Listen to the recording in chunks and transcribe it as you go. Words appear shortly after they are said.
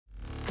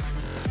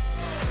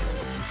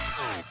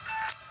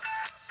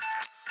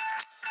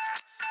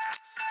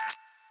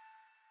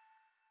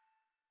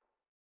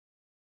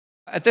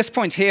At this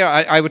point here,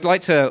 I would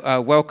like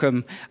to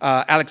welcome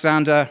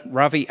Alexander,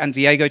 Ravi, and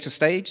Diego to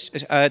stage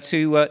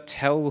to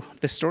tell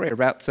the story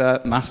about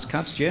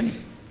Mastercard's journey.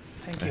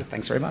 Thank you.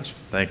 Thanks very much.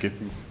 Thank you.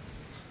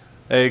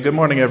 Hey, good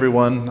morning,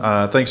 everyone.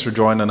 Thanks for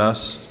joining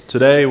us.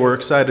 Today, we're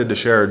excited to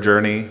share our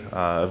journey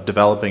of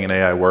developing an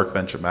AI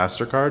workbench at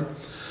Mastercard.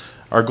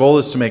 Our goal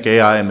is to make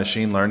AI and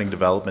machine learning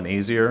development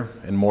easier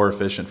and more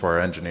efficient for our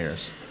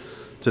engineers.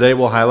 Today,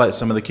 we'll highlight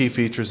some of the key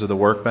features of the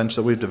workbench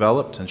that we've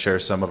developed and share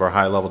some of our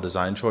high-level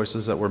design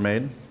choices that were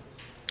made.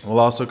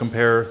 We'll also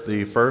compare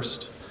the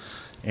first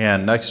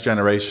and next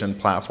generation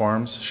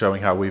platforms,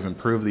 showing how we've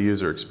improved the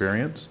user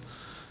experience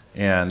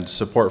and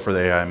support for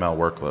the AI/ML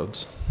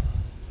workloads.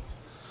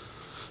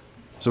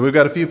 So we've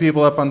got a few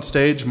people up on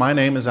stage. My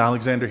name is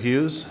Alexander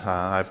Hughes.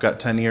 I've got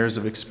 10 years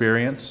of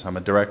experience. I'm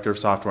a director of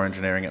software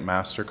engineering at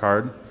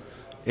Mastercard.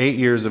 8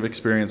 years of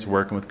experience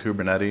working with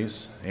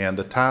Kubernetes, and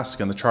the task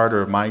and the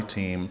charter of my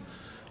team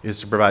is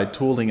to provide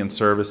tooling and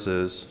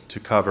services to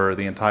cover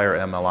the entire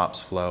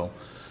MLOps flow,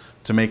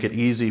 to make it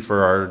easy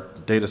for our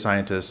data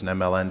scientists and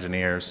ML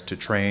engineers to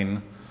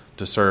train,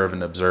 to serve,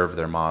 and observe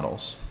their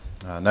models.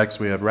 Next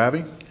we have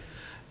Ravi.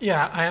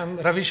 Yeah, I am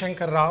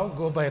Ravishankar Rao,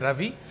 go by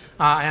Ravi.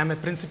 I am a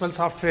principal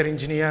software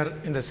engineer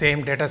in the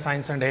same data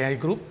science and AI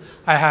group.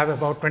 I have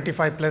about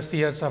 25 plus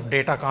years of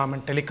datacom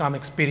and telecom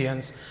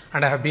experience,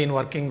 and I have been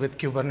working with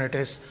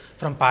Kubernetes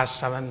from past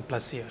 7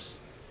 plus years.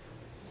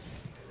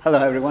 Hello,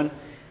 everyone.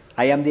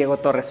 I am Diego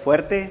Torres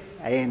Fuerte,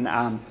 and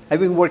I've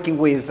been working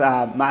with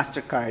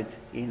Mastercard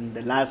in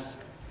the last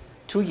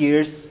 2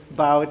 years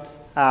about,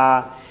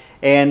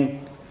 and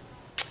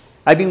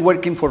I've been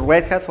working for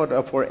Red Hat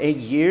for 8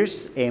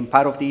 years, and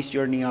part of this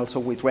journey also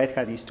with Red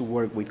Hat is to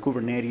work with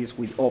Kubernetes,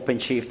 with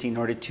OpenShift in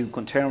order to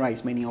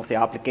containerize many of the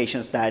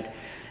applications that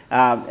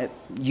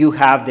you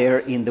have there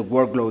in the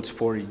workloads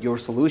for your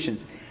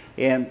solutions.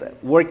 And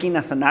working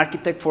as an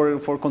architect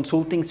for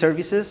consulting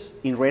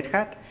services in Red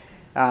Hat,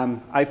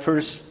 I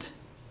first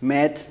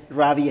met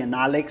Ravi and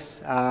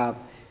Alex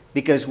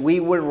because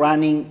we were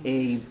running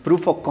a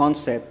proof of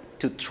concept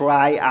to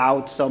try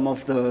out some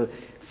of the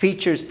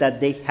features that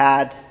they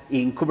had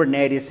in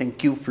Kubernetes and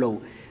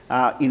Kubeflow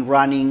in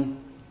running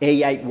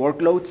AI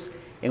workloads.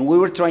 And we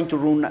were trying to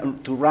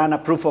run a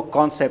proof of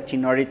concept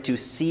in order to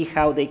see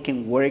how they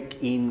can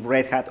work in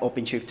Red Hat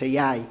OpenShift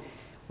AI.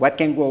 What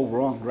can go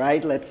wrong,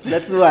 right? Let's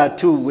do a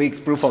 2 weeks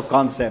proof of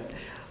concept.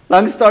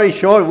 Long story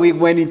short, we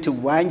went into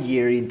 1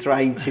 year in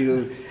trying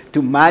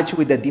to match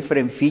with the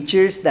different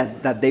features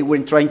that they were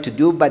trying to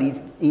do. But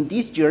it's in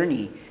this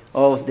journey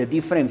of the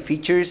different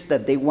features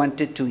that they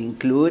wanted to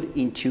include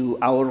into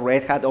our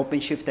Red Hat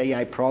OpenShift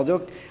AI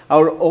product.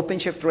 Our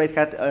OpenShift Red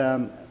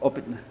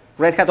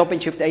Hat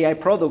OpenShift AI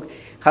product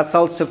has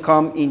also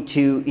come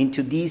into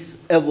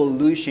this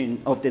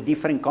evolution of the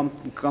different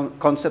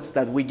concepts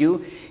that we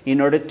do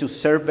in order to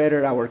serve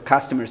better our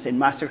customers. And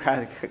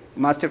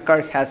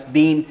Mastercard has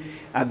been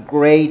a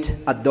great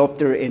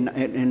adopter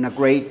and a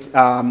great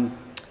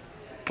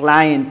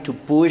client to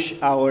push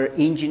our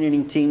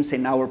engineering teams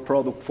and our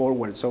product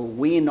forward. So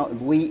we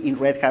in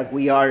Red Hat,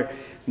 we are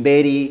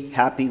very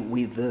happy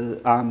with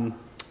the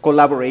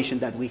collaboration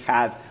that we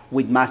have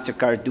with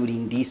Mastercard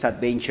during this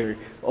adventure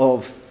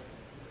of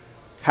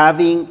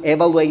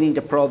evaluating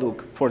the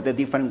product for the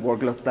different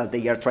workloads that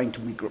they are trying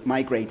to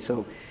migrate.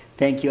 So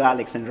thank you,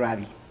 Alex and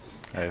Ravi.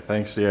 Hey,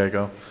 thanks,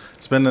 Diego.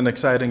 It's been an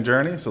exciting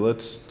journey, so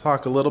let's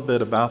talk a little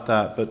bit about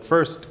that. But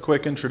first,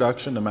 quick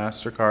introduction to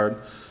Mastercard.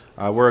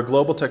 We're a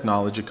global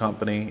technology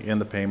company in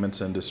the payments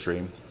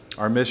industry.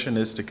 Our mission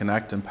is to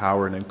connect and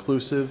power an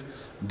inclusive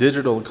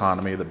digital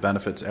economy that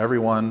benefits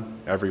everyone,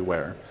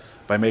 everywhere,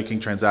 by making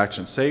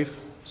transactions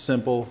safe,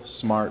 simple,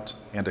 smart,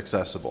 and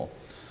accessible.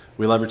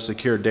 We leverage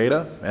secure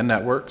data and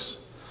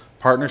networks,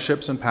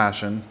 partnerships and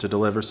passion to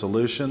deliver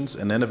solutions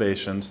and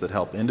innovations that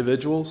help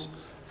individuals,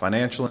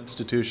 financial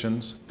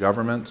institutions,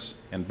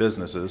 governments, and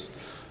businesses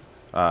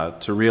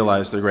to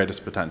realize their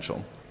greatest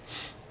potential.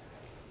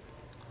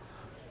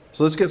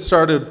 So let's get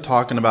started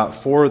talking about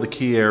 4 of the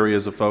key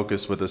areas of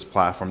focus with this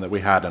platform that we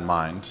had in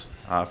mind.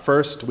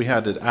 First, we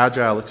had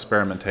agile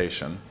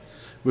experimentation.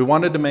 We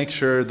wanted to make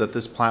sure that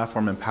this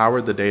platform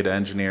empowered the data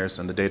engineers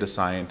and the data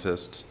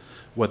scientists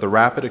with a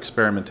rapid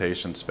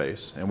experimentation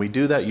space, and we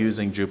do that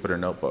using Jupyter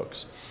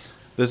notebooks.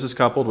 This is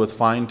coupled with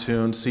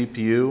fine-tuned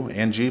CPU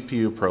and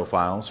GPU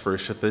profiles for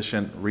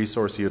sufficient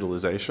resource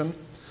utilization,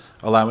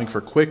 allowing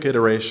for quick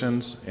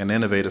iterations and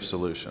innovative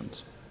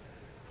solutions.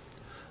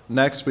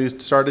 Next, we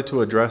started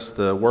to address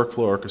the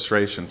workflow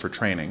orchestration for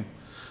training.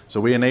 So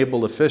we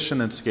enable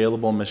efficient and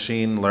scalable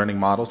machine learning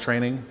model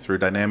training through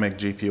dynamic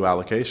GPU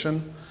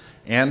allocation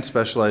and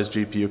specialized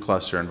GPU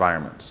cluster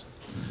environments.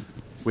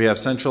 We have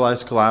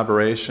centralized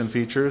collaboration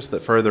features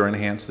that further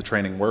enhance the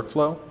training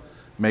workflow,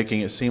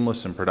 making it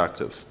seamless and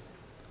productive.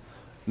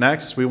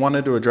 Next, we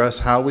wanted to address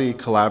how we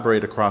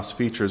collaborate across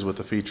features with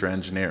the feature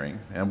engineering,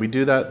 and we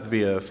do that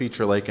via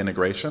feature lake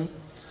integration.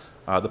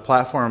 The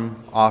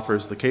platform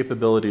offers the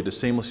capability to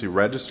seamlessly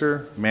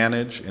register,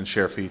 manage, and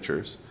share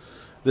features.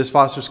 This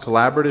fosters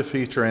collaborative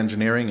feature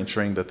engineering,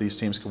 ensuring that these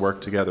teams can work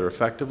together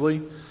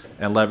effectively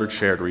and leverage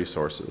shared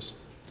resources.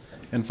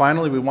 And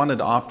finally, we wanted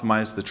to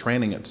optimize the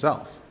training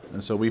itself.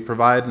 And so we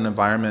provide an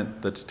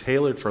environment that's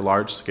tailored for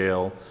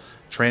large-scale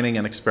training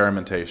and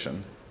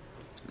experimentation,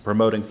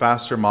 promoting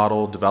faster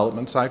model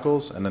development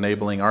cycles and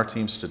enabling our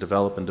teams to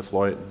develop and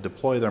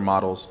deploy their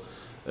models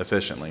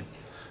efficiently.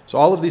 So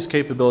all of these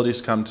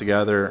capabilities come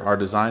together, are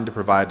designed to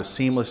provide a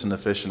seamless and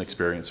efficient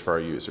experience for our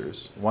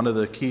users. One of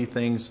the key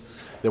things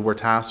that we're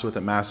tasked with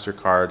at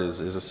Mastercard is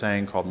a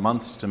saying called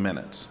months to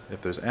minutes.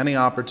 If there's any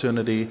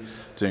opportunity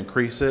to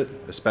increase it,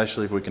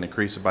 especially if we can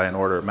increase it by an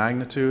order of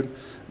magnitude,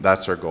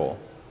 that's our goal.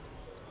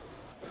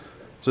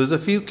 So there's a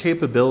few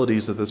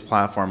capabilities that this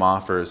platform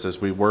offers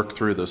as we work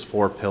through those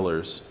 4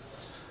 pillars.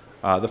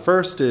 The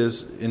first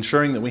is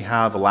ensuring that we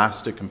have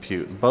elastic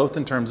compute, both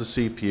in terms of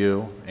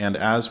CPU, and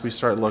as we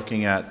start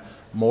looking at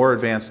more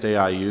advanced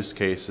AI use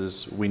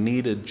cases, we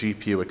needed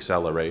GPU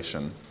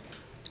acceleration.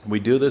 We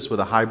do this with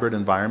a hybrid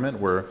environment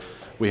where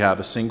we have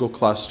a single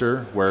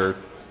cluster where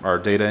our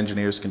data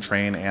engineers can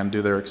train and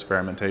do their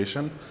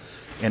experimentation.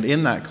 And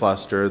in that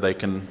cluster, they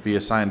can be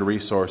assigned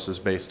resources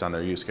based on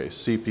their use case,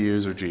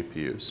 CPUs or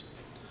GPUs.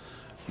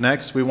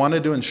 Next, we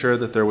wanted to ensure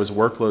that there was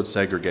workload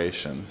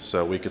segregation.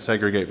 So we could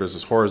segregate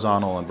versus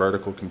horizontal and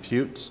vertical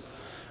computes.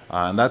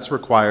 And that's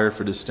required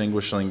for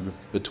distinguishing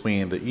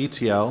between the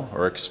ETL,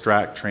 or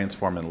extract,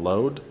 transform, and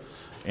load,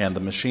 and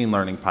the machine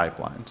learning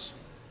pipelines.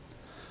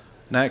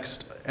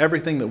 Next,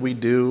 everything that we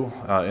do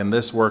in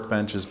this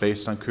workbench is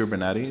based on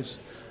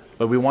Kubernetes,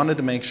 but we wanted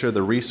to make sure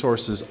the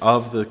resources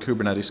of the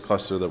Kubernetes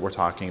cluster that we're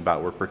talking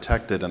about were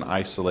protected and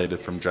isolated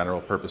from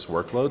general purpose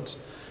workloads.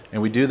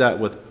 And we do that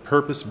with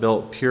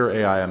purpose-built pure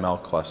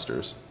AI/ML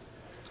clusters.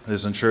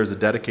 This ensures a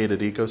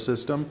dedicated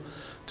ecosystem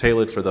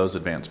tailored for those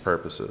advanced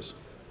purposes.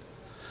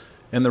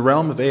 In the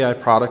realm of AI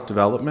product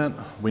development,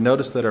 we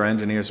noticed that our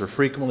engineers are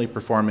frequently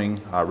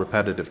performing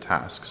repetitive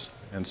tasks.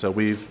 And so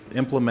we've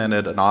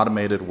implemented an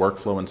automated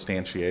workflow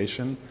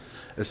instantiation,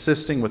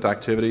 assisting with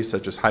activities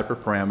such as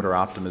hyperparameter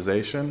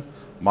optimization,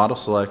 model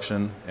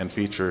selection, and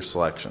feature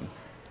selection.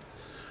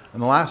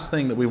 And the last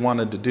thing that we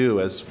wanted to do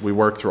as we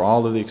worked through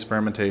all of the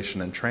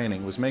experimentation and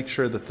training was make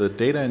sure that the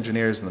data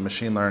engineers and the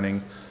machine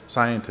learning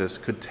scientists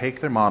could take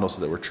their models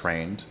that were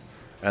trained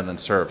and then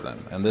serve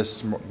them. And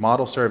this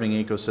model serving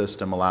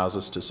ecosystem allows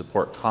us to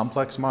support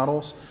complex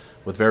models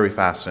with very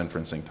fast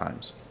inferencing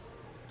times.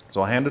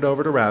 So I'll hand it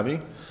over to Ravi,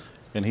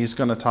 and he's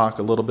going to talk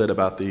a little bit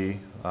about the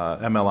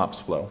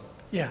MLOps flow.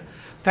 Yeah,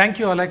 thank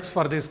you, Alex,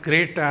 for this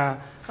great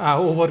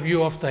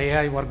overview of the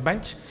AI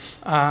workbench.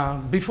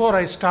 Before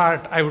I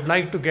start, I would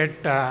like to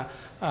get a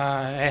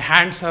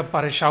hands up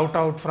or a shout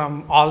out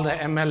from all the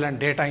ML and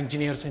data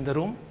engineers in the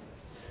room.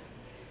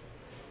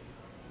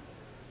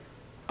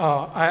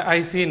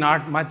 I see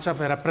not much of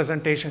a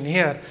representation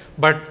here,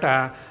 but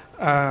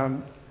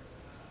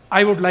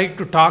I would like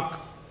to talk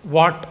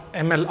what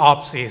ML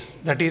ops is,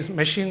 that is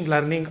machine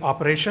learning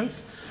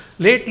operations.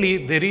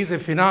 Lately, there is a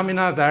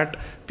phenomena that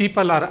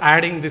people are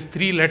adding this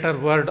 3-letter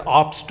word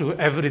ops to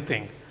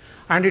everything,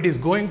 and it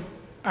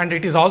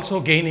is also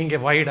gaining a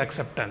wide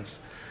acceptance.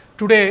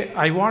 Today,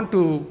 I want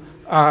to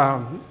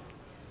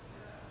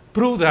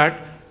prove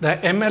that the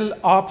ML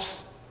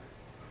ops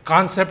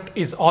concept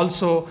is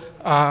also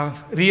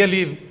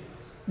really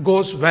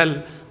goes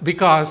well,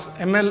 because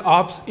ML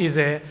ops is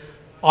a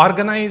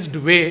organized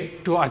way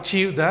to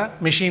achieve the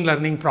machine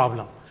learning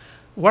problem.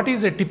 What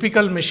is a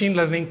typical machine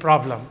learning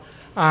problem?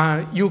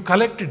 You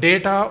collect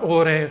data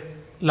over a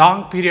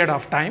long period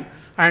of time,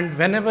 and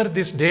whenever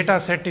this data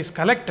set is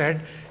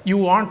collected, you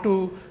want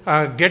to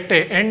get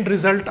an end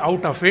result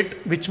out of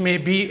it, which may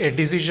be a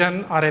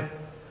decision or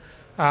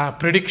a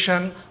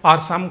prediction or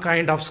some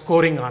kind of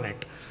scoring on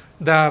it.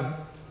 The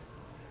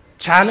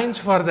challenge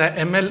for the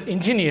ML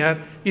engineer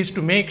is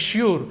to make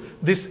sure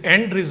this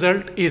end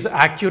result is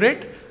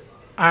accurate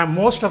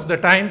most of the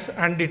times,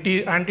 and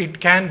it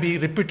can be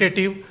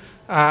repetitive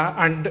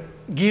and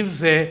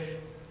gives a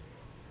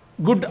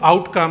good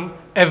outcome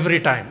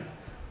every time.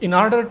 In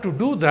order to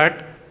do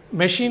that,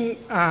 machine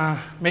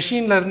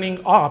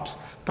learning ops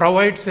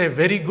provides a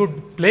very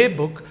good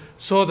playbook,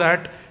 so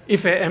that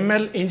if a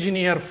ML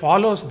engineer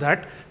follows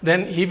that,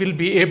 then he will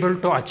be able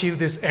to achieve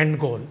this end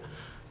goal.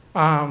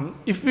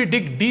 If we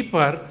dig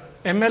deeper,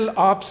 ML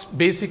ops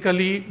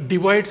basically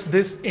divides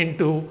this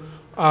into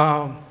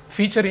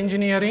feature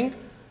engineering,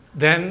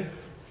 then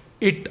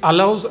it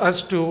allows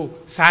us to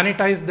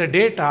sanitize the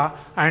data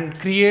and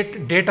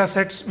create data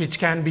sets which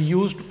can be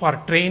used for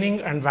training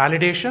and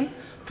validation.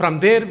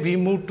 From there, we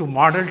move to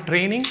model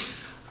training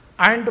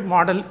and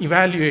model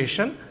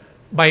evaluation.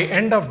 By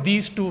end of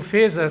these 2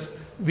 phases,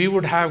 we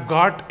would have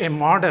got a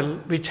model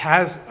which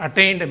has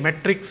attained a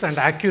metrics and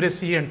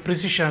accuracy and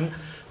precision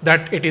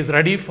that it is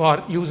ready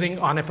for using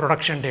on a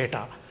production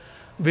data.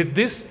 With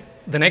this,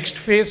 the next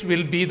phase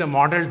will be the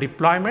model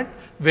deployment,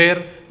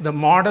 where the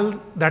model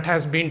that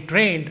has been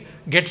trained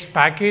gets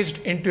packaged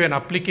into an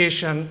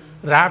application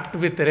wrapped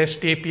with a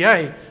REST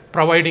API,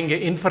 providing an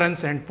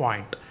inference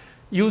endpoint.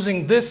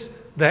 Using this,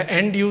 the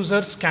end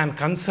users can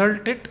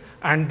consult it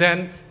and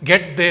then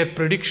get their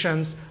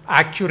predictions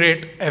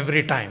accurate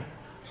every time.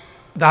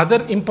 The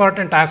other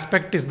important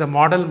aspect is the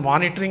model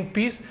monitoring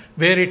piece,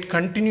 where it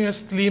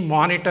continuously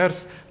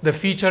monitors the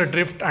feature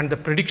drift and the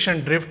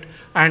prediction drift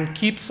and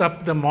keeps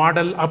up the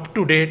model up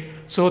to date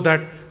so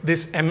that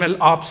this ML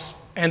ops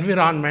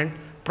environment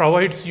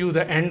provides you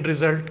the end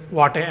result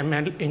what a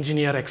ML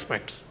engineer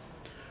expects.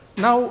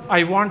 Now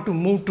I want to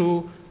move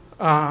to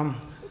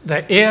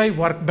the AI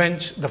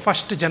workbench, the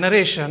first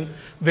generation,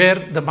 where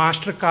the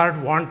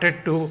Mastercard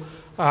wanted to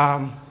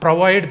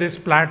provide this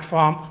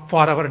platform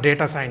for our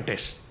data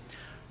scientists.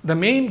 The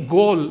main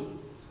goal,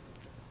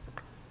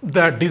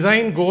 the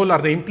design goal or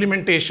the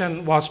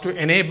implementation was to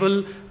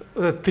enable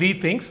three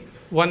things.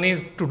 One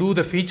is to do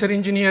the feature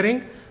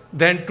engineering,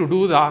 then to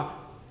do the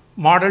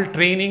model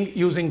training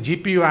using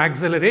GPU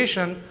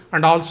acceleration,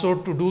 and also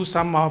to do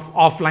some of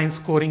offline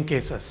scoring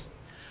cases.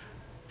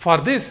 For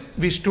this,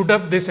 we stood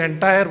up this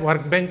entire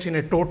workbench in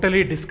a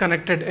totally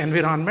disconnected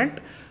environment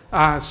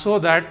so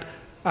that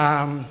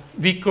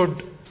we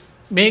could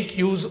make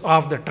use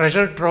of the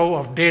treasure trove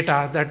of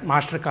data that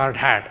Mastercard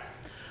had.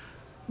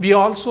 We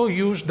also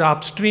used the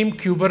upstream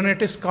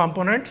Kubernetes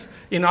components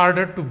in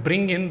order to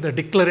bring in the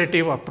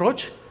declarative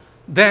approach.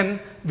 Then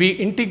we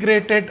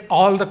integrated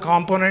all the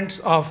components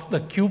of the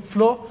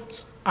Kubeflow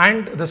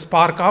and the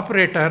Spark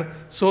operator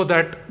so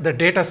that the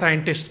data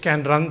scientist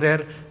can run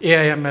their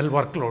AI/ML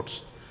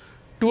workloads.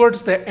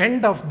 Towards the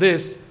end of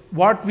this,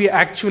 what we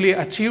actually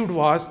achieved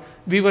was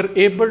we were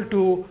able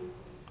to,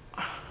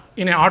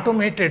 in an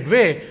automated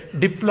way,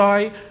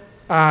 deploy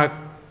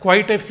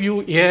quite a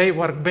few AI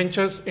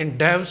workbenches in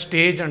dev,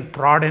 stage, and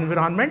prod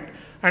environment.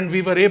 And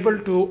we were able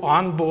to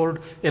onboard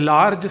a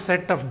large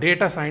set of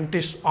data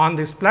scientists on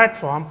this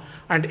platform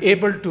and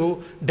able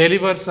to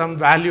deliver some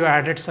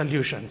value-added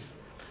solutions.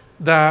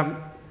 The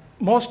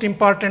most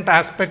important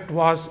aspect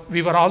was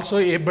we were also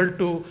able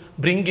to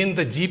bring in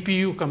the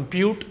GPU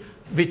compute,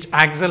 which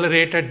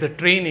accelerated the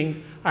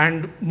training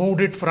and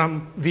moved it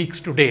from weeks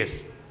to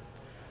days.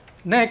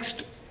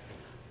 Next,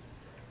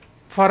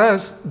 for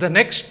us, the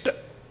next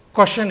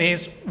question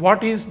is,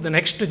 what is the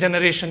next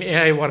generation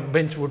AI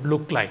workbench would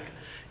look like?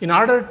 In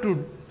order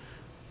to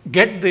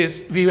get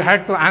this, we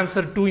had to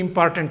answer two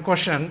important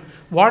questions: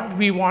 what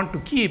we want to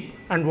keep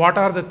and what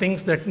are the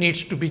things that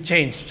needs to be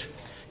changed.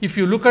 If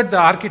you look at the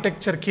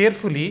architecture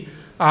carefully,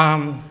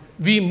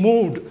 we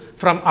moved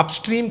from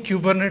upstream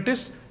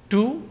Kubernetes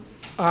to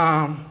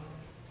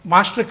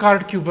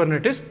Mastercard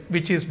Kubernetes,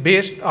 which is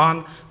based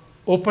on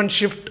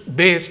OpenShift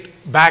based,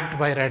 backed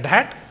by Red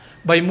Hat.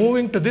 By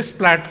moving to this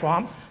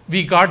platform,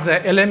 we got the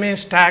LMA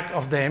stack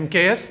of the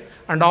MKS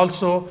and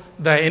also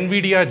the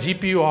NVIDIA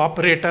GPU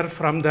operator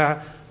from the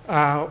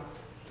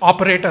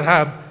operator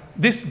hub.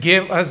 This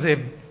gave us a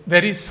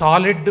very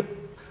solid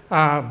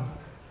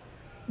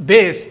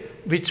base,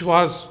 which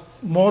was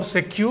more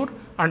secure,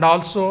 and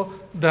also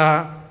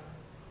the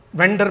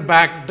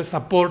vendor-backed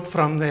support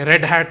from the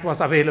Red Hat was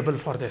available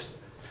for this.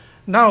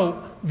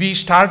 Now, we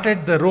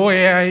started the Rho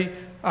AI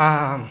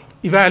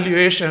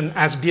evaluation.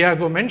 As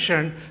Diego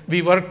mentioned,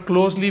 we worked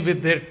closely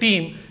with their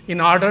team in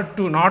order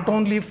to not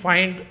only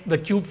find the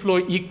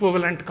Kubeflow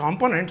equivalent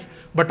components,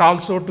 but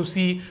also to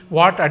see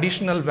what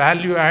additional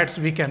value adds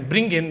we can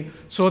bring in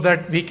so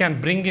that we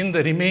can bring in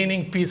the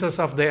remaining pieces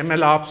of the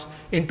MLOps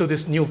into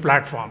this new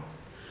platform.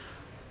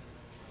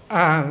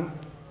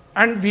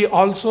 And we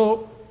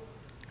also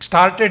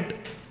started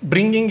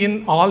bringing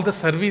in all the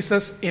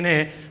services in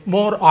a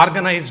more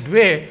organized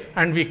way,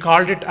 and we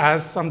called it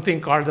as something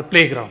called the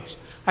playgrounds.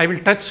 I will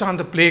touch on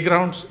the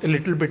playgrounds a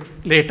little bit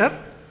later.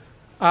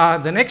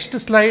 The next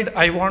slide,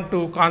 I want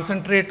to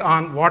concentrate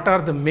on what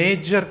are the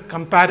major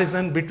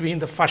comparison between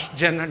the first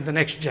gen and the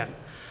next gen.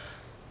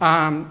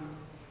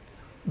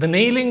 The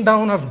nailing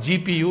down of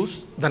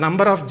GPUs, the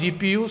number of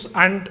GPUs,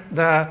 and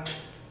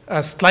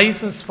the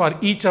slices for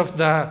each of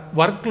the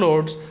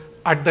workloads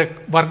at the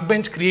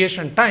workbench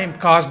creation time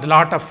caused a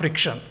lot of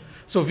friction.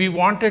 So we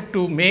wanted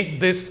to make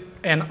this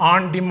an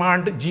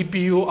on-demand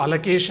GPU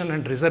allocation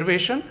and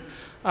reservation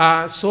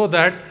so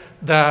that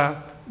the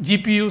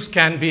GPUs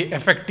can be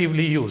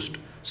effectively used.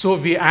 So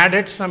we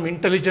added some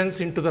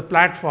intelligence into the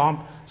platform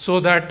so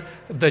that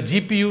the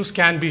GPUs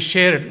can be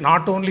shared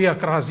not only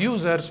across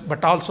users,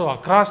 but also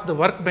across the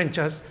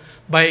workbenches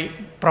by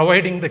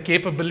providing the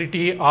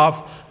capability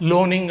of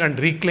loaning and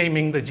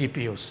reclaiming the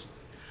GPUs.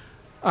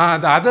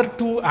 The other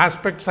two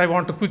aspects I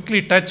want to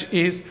quickly touch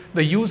is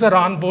the user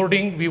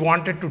onboarding. We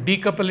wanted to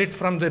decouple it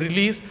from the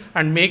release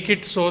and make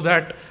it so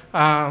that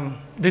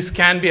this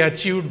can be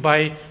achieved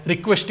by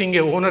requesting a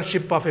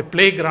ownership of a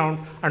playground,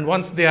 and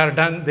once they are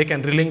done, they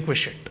can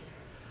relinquish it.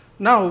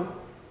 Now,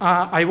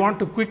 I want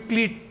to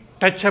quickly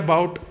touch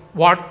about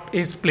what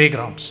is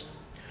playgrounds.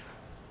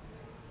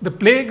 The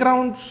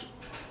playgrounds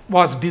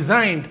was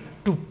designed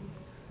to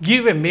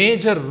give a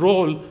major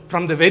role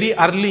from the very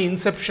early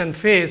inception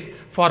phase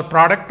for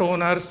product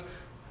owners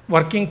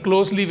working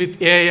closely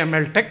with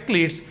AI/ML tech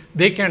leads.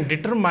 They can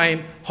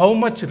determine how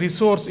much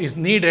resource is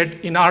needed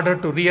in order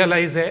to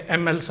realize a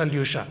ML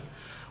solution.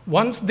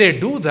 Once they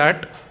do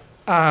that,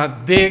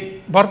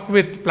 they work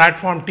with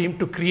platform team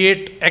to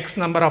create X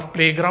number of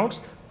playgrounds,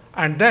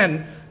 and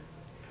then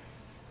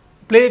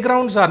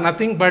Playgrounds are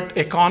nothing but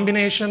a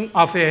combination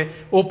of a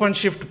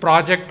OpenShift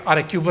project or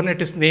a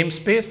Kubernetes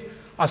namespace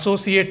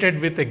associated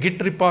with a Git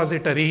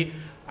repository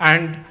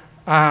and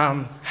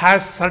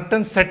has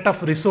certain set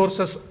of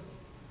resources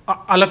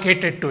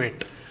allocated to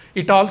it.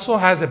 It also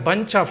has a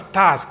bunch of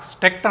tasks,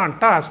 Tecton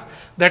tasks,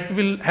 that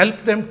will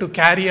help them to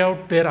carry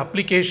out their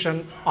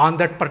application on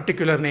that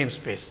particular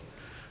namespace.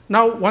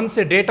 Now, once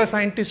a data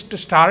scientist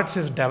starts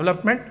his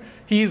development,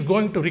 he is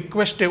going to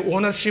request a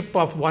ownership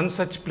of one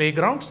such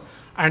playgrounds,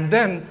 and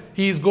then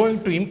he is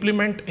going to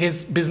implement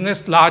his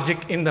business logic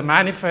in the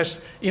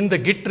manifest in the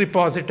Git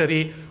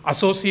repository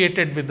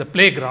associated with the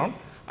playground,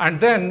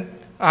 and then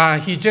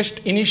he just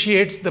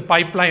initiates the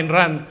pipeline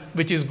run,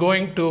 which is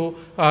going to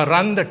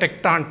run the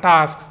Tecton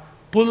tasks,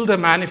 pull the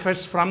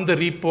manifests from the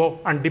repo,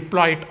 and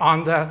deploy it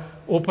on the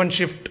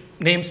OpenShift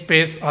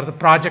namespace or the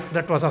project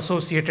that was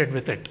associated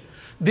with it.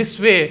 This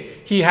way,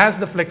 he has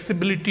the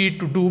flexibility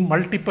to do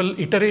multiple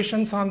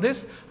iterations on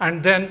this,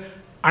 and then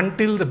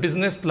until the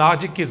business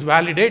logic is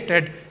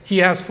validated, he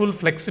has full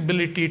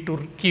flexibility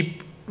to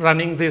keep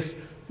running this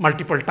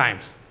multiple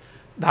times.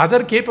 The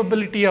other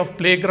capability of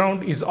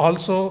Playground is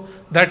also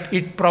that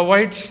it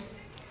provides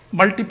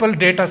multiple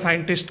data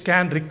scientists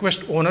can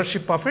request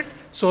ownership of it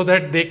so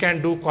that they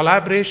can do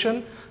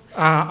collaboration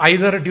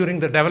either during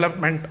the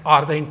development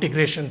or the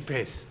integration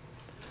phase.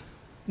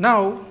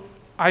 Now,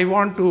 I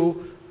want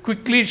to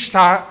quickly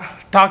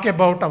talk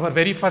about our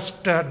very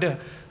first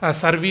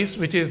service,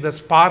 which is the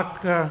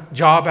Spark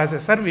job as a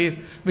service,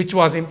 which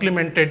was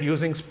implemented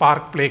using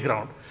Spark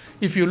Playground.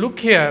 If you look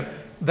here,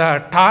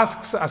 the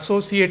tasks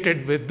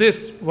associated with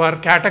this were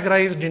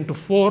categorized into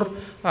 4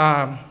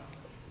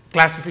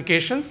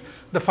 classifications.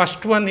 The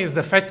first one is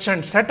the fetch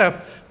and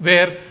setup,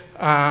 where,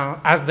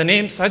 as the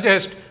name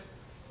suggests,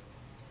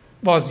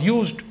 was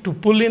used to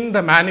pull in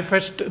the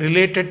manifest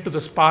related to the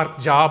Spark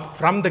job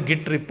from the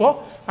Git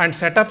repo and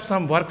set up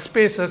some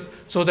workspaces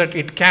so that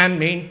it can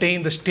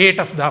maintain the state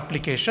of the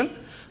application.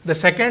 The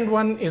second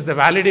one is the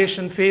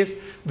validation phase,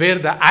 where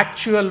the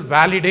actual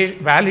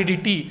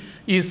validity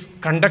is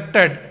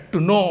conducted to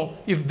know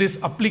if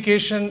this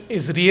application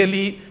is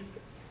really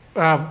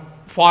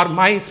for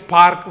my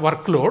Spark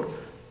workload.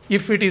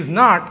 If it is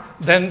not,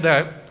 then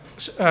the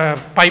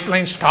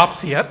pipeline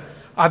stops here.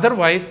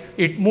 Otherwise,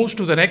 it moves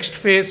to the next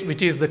phase,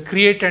 which is the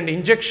create and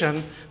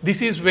injection.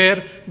 This is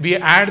where we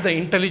add the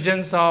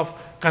intelligence of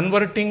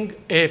converting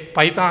a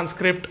Python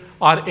script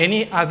or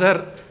any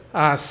other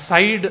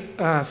side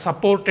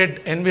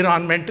supported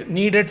environment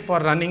needed for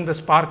running the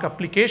Spark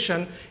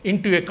application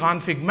into a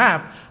config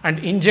map and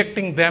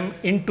injecting them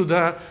into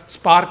the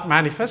Spark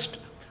manifest.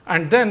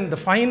 And then the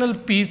final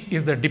piece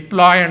is the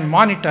deploy and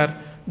monitor.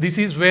 This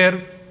is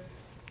where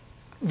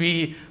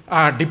we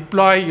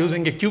deploy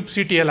using a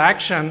kubectl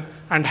action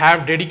and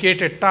have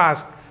dedicated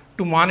tasks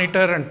to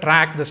monitor and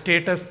track the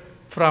status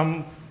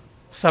from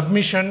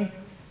submission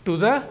to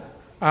the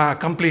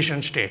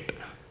completion state.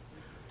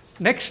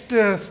 Next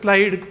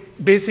slide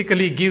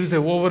basically gives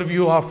an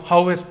overview of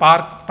how a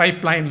Spark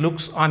pipeline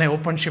looks on an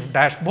OpenShift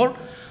dashboard.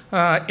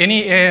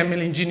 Any AML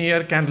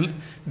engineer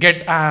can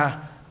get,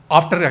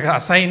 after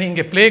assigning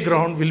a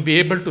playground, will be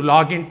able to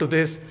log into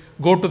this,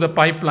 go to the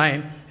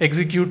pipeline,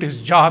 execute its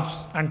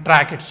jobs, and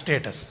track its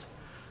status.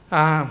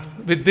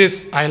 With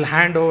this, I'll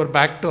hand over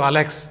back to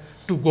Alex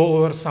to go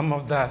over some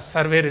of the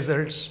survey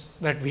results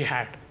that we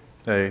had.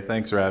 Hey,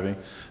 thanks, Ravi.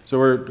 So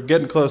we're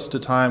getting close to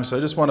time, so I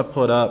just want to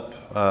put up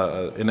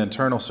an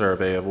internal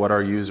survey of what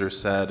our users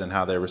said and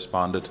how they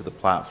responded to the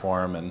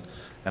platform and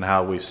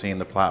how we've seen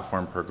the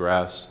platform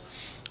progress.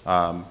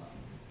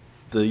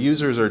 The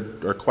users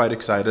are quite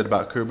excited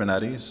about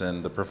Kubernetes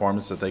and the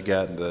performance that they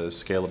get and the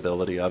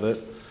scalability of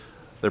it.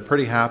 They're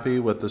pretty happy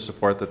with the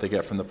support that they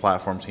get from the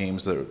platform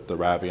teams that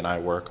Ravi and I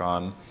work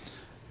on.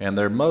 And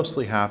they're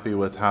mostly happy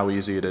with how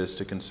easy it is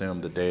to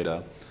consume the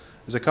data.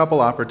 There's a couple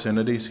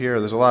opportunities here.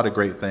 There's a lot of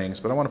great things,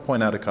 but I want to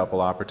point out a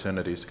couple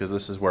opportunities because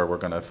this is where we're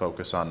going to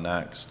focus on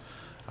next.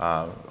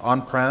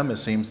 On-prem, it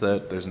seems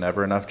that there's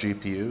never enough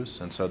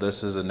GPUs, and so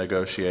this is a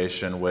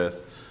negotiation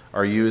with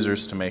our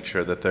users to make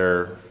sure that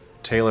they're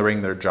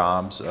tailoring their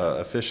jobs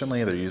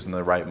efficiently, they're using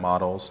the right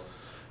models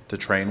to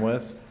train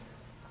with.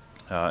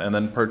 And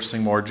then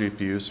purchasing more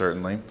GPUs,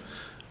 certainly.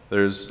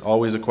 There's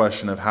always a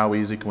question of how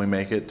easy can we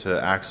make it to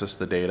access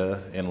the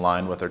data in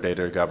line with our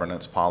data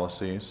governance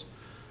policies.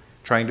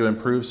 Trying to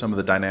improve some of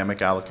the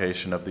dynamic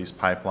allocation of these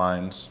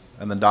pipelines,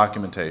 and then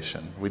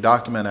documentation. We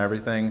document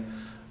everything,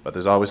 but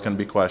there's always going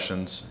to be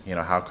questions,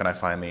 how can I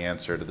find the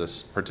answer to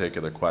this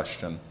particular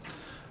question?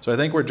 So I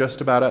think we're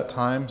just about at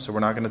time, so we're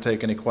not going to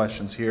take any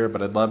questions here,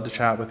 but I'd love to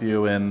chat with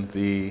you in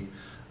the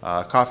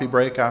coffee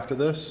break after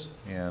this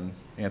and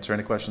answer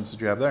any questions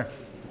that you have there.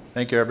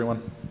 Thank you,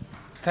 everyone.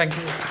 Thank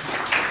you.